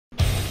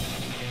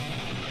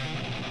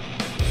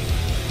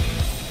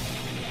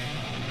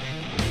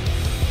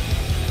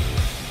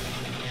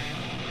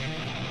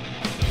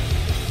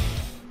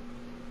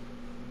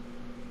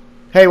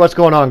Hey, what's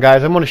going on,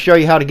 guys? I'm going to show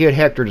you how to get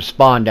Hector to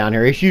spawn down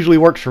here. This usually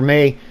works for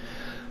me.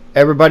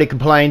 Everybody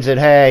complains that,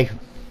 hey,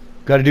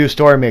 got to do a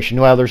story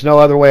mission. Well, there's no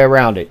other way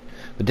around it.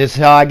 But this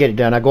is how I get it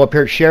done. I go up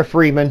here to Chef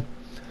Freeman,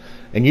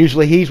 and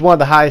usually he's one of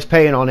the highest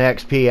paying on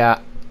XP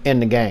out in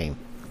the game.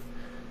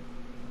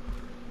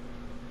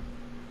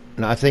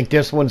 And I think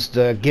this one's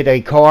to get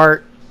a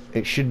cart.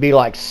 It should be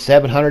like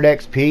 700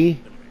 XP.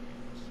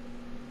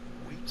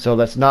 So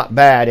that's not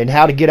bad. And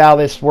how to get out of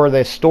this, where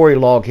this story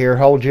log here,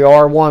 hold your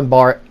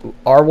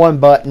R1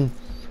 button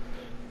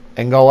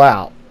and go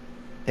out.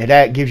 And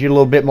that gives you a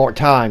little bit more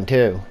time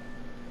too.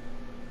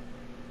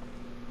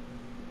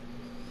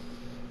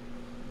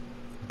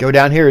 Go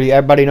down here.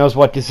 Everybody knows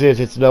what this is.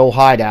 It's the old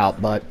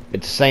hideout, but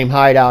it's the same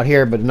hideout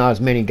here, but not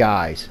as many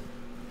guys.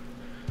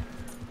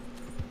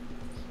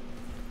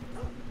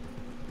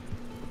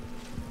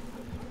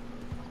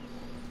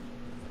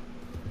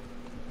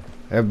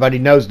 Everybody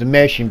knows the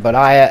mission, but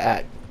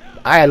I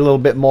had a little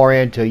bit more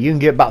into it. You can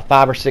get about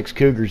 5 or 6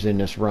 cougars in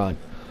this run,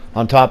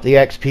 on top of the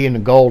XP and the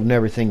gold and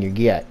everything you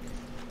get.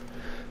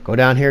 Go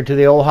down here to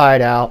the old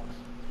hideout.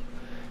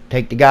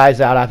 Take the guys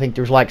out. I think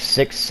there's like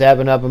 6,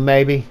 7 of them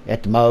maybe,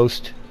 at the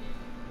most.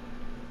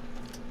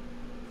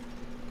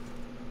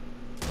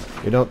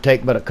 It don't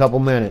take but a couple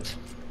minutes.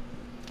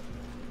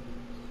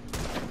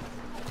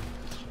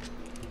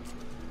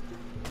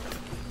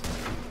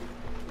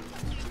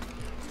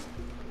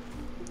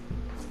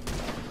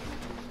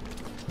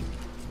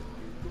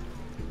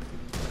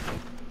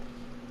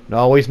 And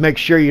always make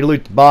sure you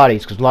loot the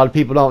bodies, because a lot of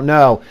people don't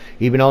know.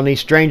 Even on these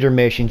stranger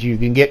missions, you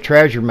can get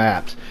treasure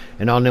maps.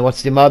 And on the,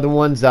 what's them other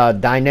ones,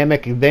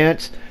 dynamic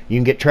events, you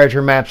can get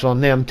treasure maps on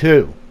them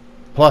too.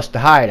 Plus the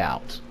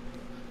hideouts.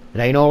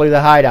 It ain't only the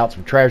hideouts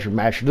for treasure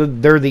maps.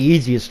 They're the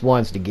easiest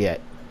ones to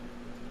get.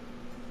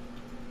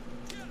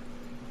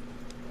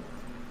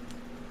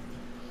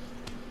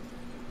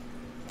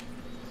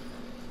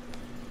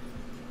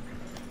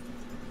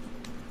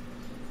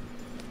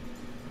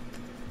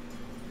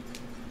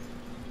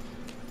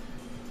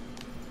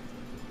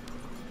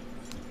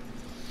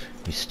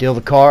 You steal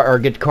the cart, or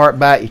get the cart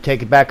back, you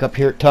take it back up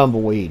here at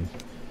Tumbleweed.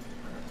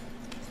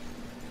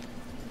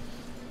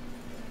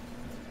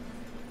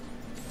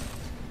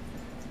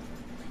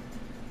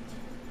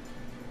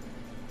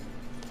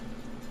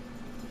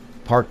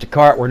 Park the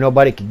cart where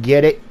nobody could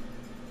get it.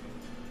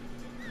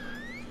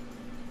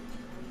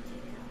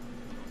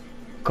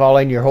 Call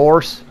in your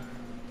horse.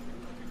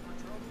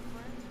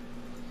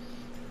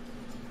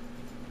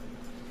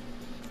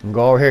 And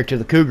go over here to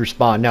the cougar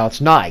spawn. Now it's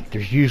night.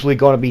 There's usually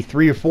going to be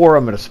 3 or 4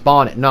 of them at a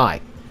spawn at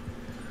night.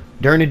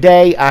 During the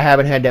day, I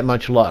haven't had that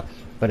much luck.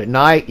 But at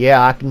night,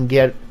 yeah, I can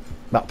get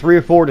about 3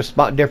 or 4 to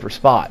spot different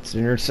spots.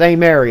 And they're the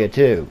same area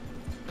too.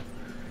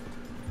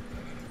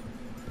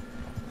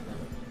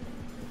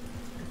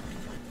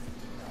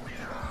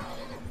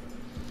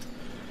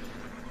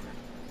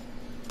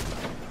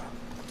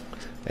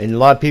 And a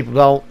lot of people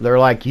don't. They're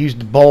like, use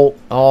the bolt,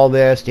 all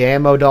this. The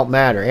ammo don't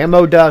matter.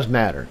 Ammo does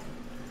matter.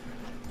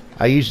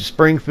 I use the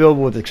Springfield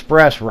with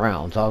express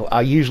rounds.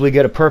 I usually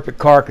get a perfect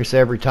carcass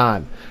every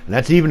time. And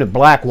that's even at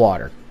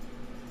Blackwater.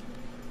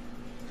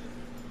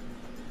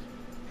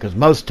 Because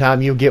most of the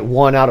time you'll get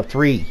 1 out of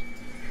 3.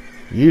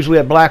 Usually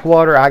at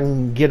Blackwater I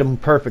can get them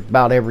perfect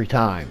about every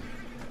time.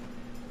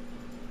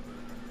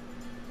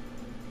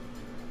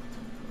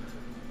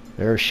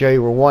 There, I'll show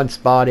you where one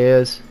spot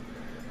is.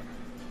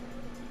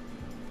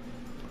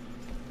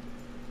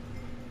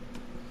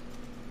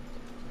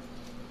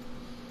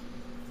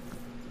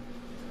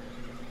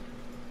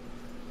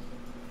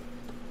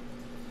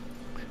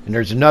 And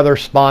there's another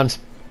spawn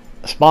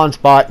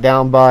spot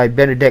down by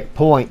Benedict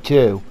Point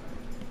too.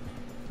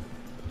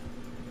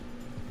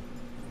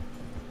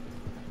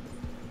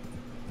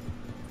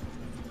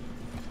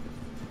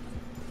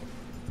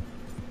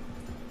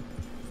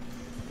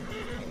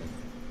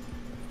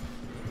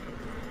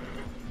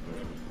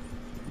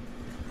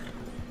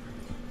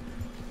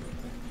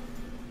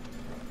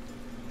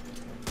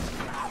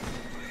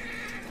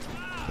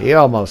 He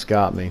almost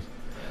got me.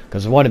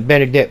 Because the one at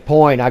Benedict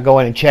Point, I go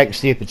in and check and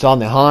see if it's on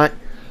the hunt.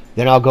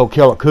 Then I'll go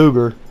kill a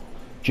cougar,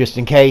 just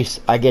in case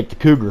I get the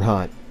cougar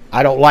hunt.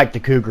 I don't like the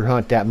cougar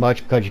hunt that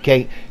much, because you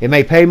can't. It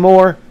may pay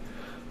more,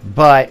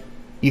 but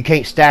you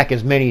can't stack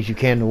as many as you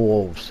can the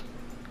wolves.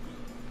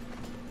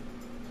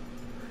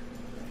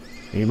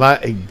 You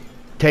might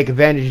take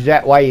advantage of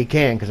that while you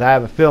can, because I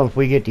have a feeling if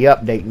we get the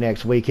update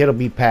next week, it'll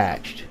be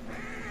patched.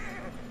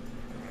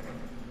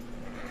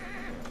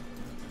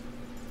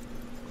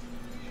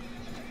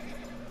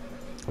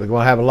 We're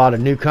going to have a lot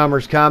of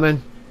newcomers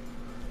coming.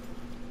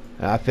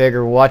 I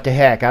figure, what the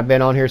heck, I've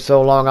been on here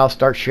so long, I'll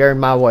start sharing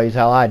my ways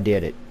how I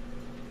did it.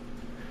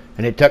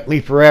 And it took me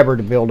forever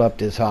to build up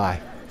this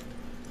high.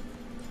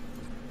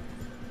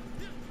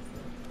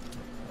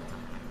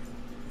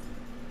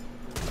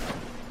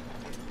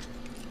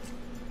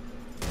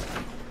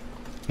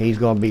 He's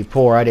going to be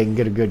poor. I didn't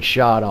get a good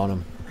shot on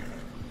him.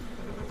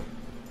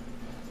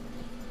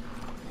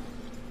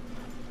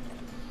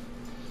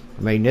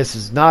 I mean, this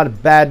is not a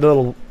bad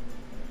little...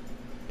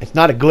 It's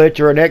not a glitch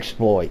or an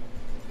exploit.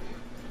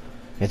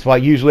 It's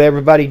what usually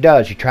everybody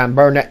does. You try and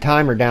burn that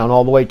timer down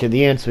all the way to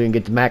the end so you can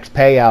get the max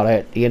payout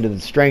at the end of the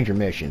stranger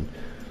mission.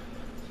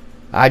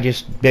 I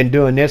just been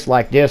doing this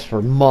like this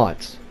for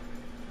months.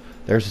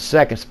 There's a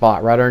second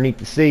spot right underneath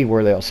the C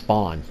where they'll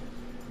spawn.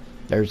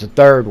 There's a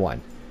third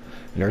one.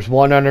 And there's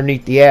one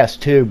underneath the S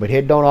too, but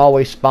it don't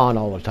always spawn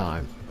all the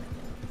time.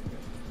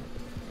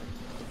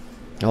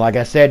 And like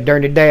I said,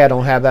 during the day I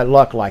don't have that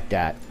luck like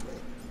that.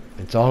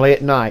 It's only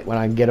at night when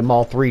I can get them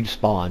all three to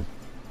spawn.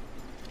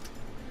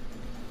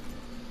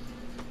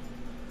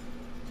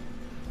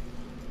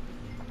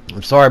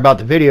 I'm sorry about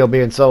the video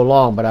being so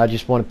long, but I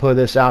just want to put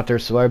this out there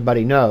so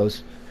everybody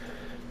knows.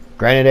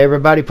 Granted,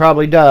 everybody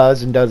probably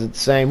does and does it the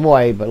same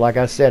way, but like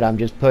I said, I'm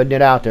just putting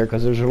it out there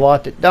because there's a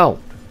lot that don't.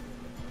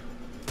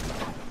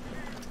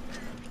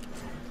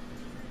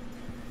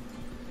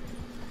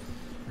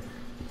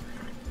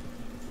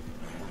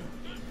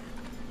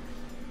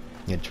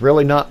 It's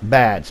really not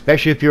bad,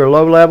 especially if you're a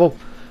low level.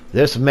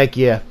 This will make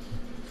you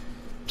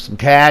some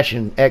cash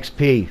and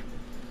XP.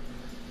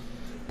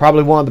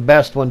 Probably one of the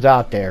best ones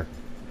out there.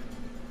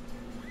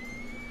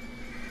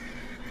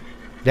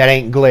 That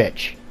ain't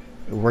glitch,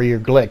 where you're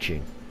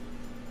glitching.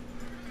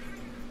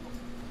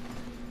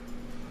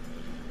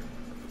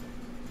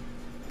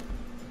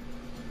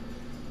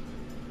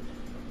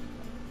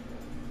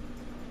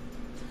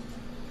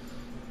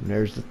 And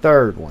there's the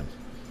third one.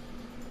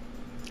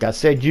 Like I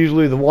said,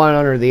 usually the one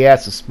under the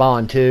S is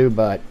spawn too,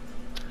 but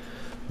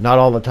not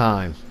all the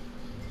time.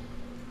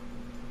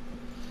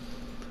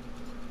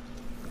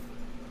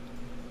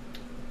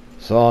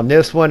 So on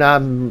this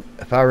one,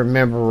 if I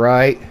remember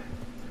right,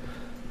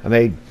 I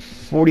made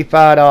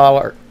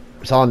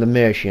 $45 on the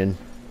mission,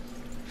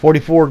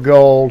 44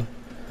 gold,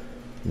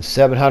 and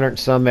 700 and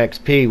some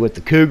XP. With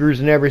the cougars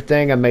and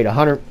everything, I made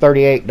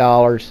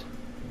 $138,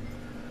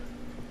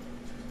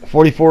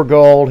 44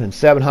 gold, and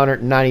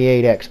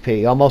 798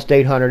 XP, almost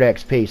 800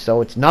 XP.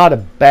 So it's not a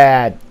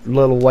bad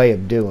little way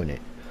of doing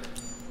it.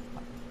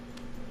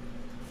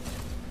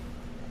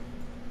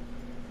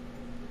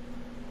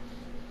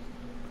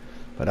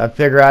 But I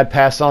figure I'd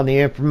pass on the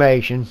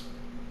information.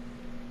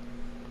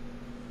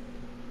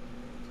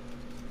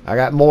 I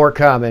got more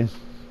coming.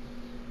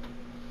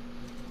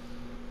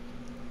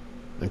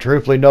 And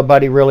truthfully,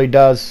 nobody really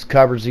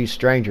covers these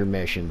stranger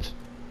missions.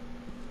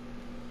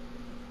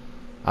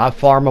 I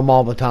farm them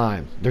all the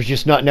time. There's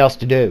just nothing else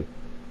to do.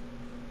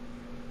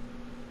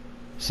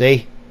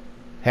 See?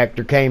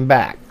 Hector came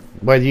back.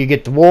 Whether you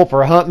get the wolf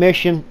or a hunt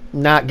mission,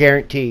 not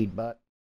guaranteed, but